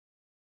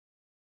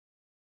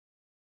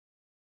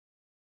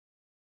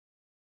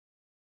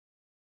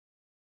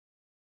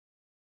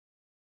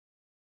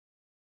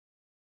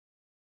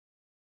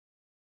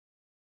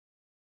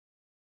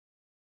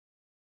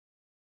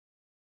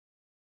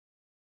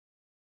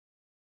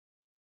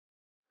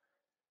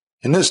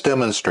In this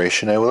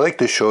demonstration, I would like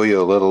to show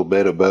you a little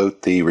bit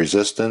about the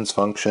resistance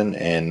function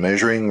and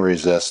measuring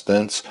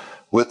resistance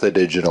with a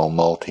digital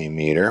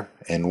multimeter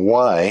and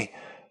why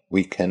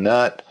we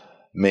cannot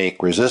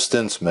make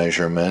resistance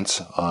measurements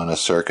on a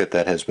circuit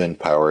that has been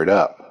powered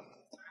up.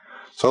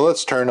 So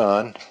let's turn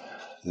on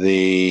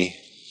the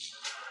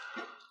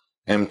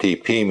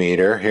MTP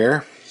meter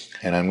here,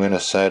 and I'm going to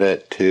set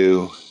it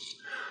to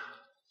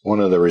one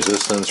of the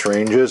resistance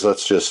ranges.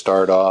 Let's just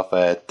start off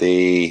at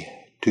the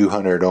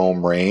 200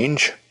 ohm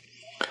range.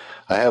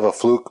 I have a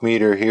fluke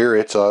meter here.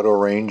 It's auto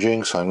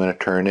ranging, so I'm going to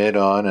turn it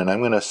on and I'm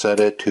going to set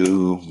it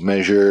to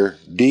measure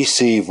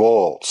DC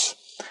volts.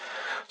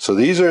 So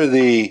these are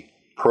the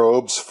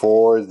probes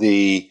for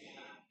the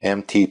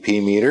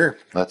MTP meter.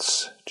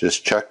 Let's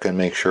just check and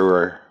make sure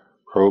our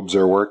probes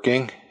are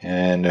working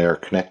and they're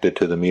connected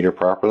to the meter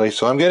properly.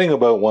 So I'm getting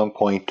about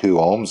 1.2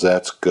 ohms.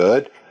 That's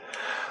good.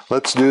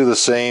 Let's do the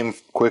same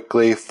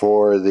quickly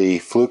for the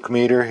fluke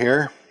meter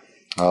here.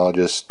 I'll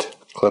just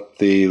clip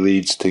the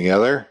leads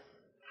together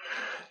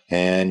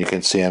and you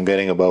can see I'm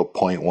getting about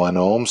 0.1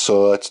 ohms.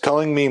 So that's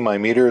telling me my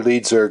meter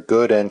leads are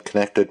good and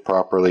connected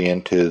properly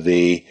into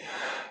the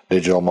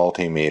digital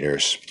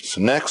multimeters.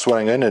 So next what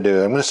I'm going to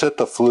do, I'm going to set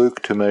the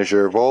fluke to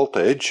measure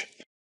voltage,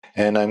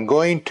 and I'm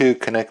going to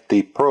connect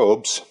the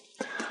probes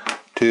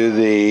to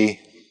the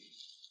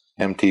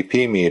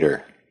MTP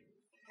meter.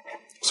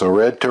 So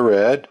red to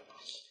red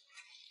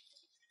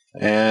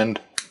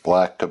and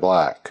black to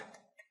black.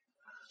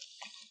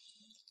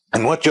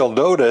 And what you'll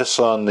notice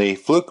on the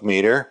fluke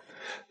meter,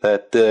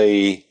 that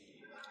the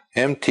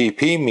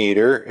MTP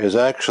meter is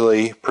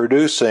actually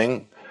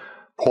producing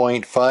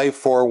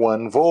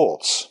 0.541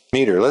 volts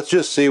meter. Let's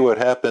just see what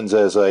happens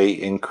as I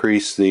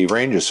increase the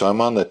ranges. So I'm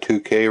on the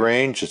 2K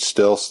range. It's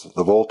still,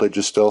 the voltage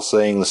is still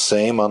staying the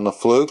same on the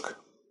fluke.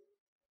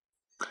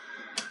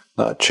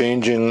 Not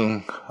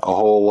changing a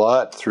whole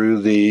lot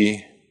through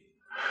the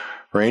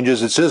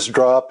ranges. It's just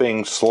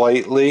dropping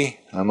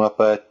slightly. I'm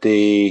up at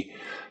the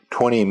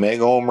 20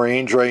 megohm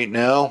range right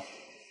now.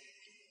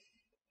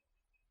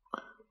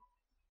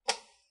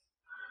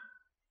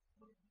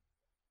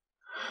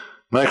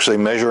 I'm actually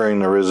measuring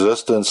the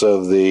resistance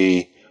of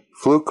the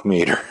fluke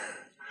meter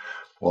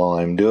while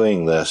I'm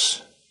doing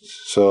this.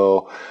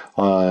 So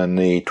on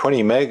the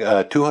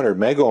 200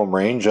 megohm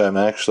range, I'm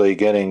actually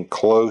getting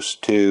close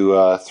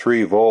to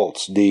 3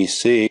 volts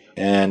DC,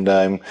 and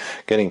I'm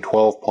getting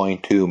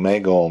 12.2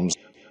 megohms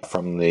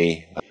from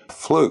the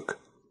fluke.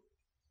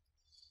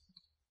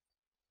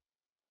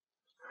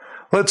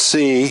 Let's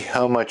see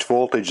how much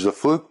voltage the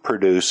fluke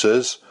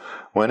produces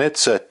when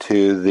it's set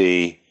to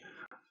the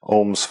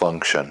ohms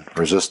function,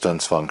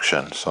 resistance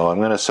function. So I'm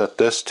going to set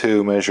this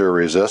to measure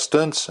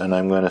resistance, and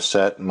I'm going to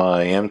set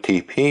my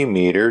MTP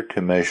meter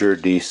to measure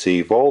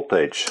DC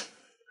voltage.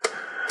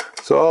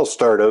 So I'll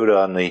start out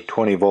on the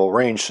 20 volt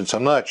range since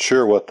I'm not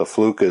sure what the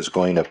fluke is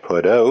going to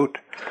put out.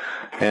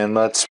 And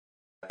let's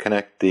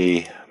connect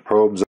the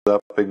probes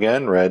up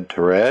again, red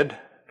to red,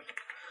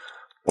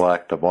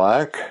 black to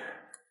black.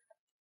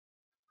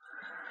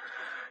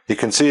 You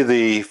can see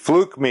the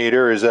fluke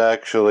meter is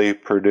actually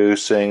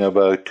producing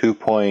about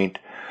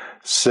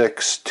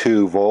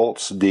 2.62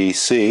 volts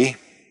DC.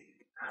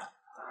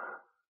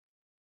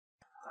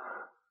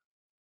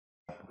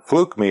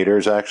 Fluke meter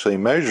is actually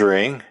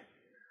measuring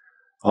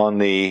on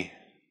the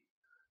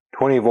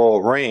 20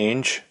 volt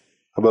range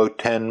about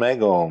 10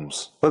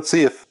 megohms. Let's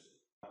see if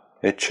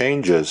it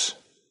changes.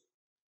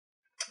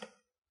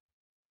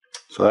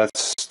 So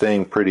that's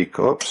staying pretty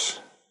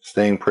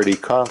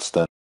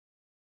constant.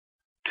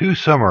 To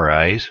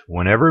summarize,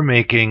 whenever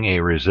making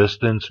a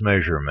resistance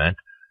measurement,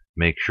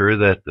 make sure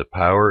that the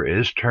power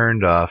is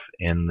turned off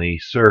in the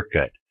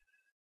circuit.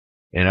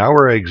 In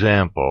our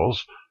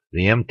examples,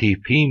 the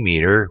MTP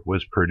meter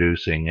was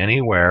producing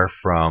anywhere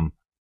from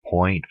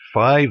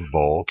 0.5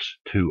 volts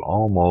to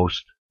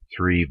almost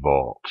 3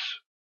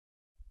 volts.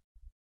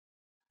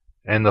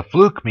 And the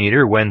fluke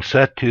meter, when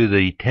set to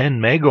the 10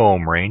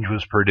 megohm range,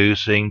 was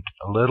producing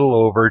a little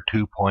over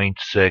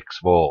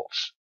 2.6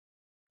 volts.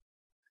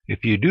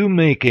 If you do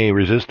make a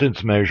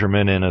resistance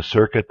measurement in a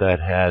circuit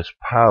that has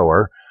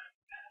power,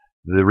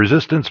 the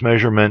resistance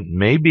measurement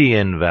may be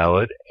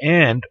invalid,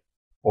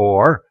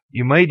 or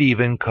you might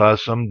even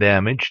cause some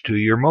damage to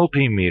your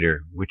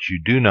multimeter, which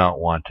you do not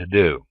want to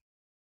do.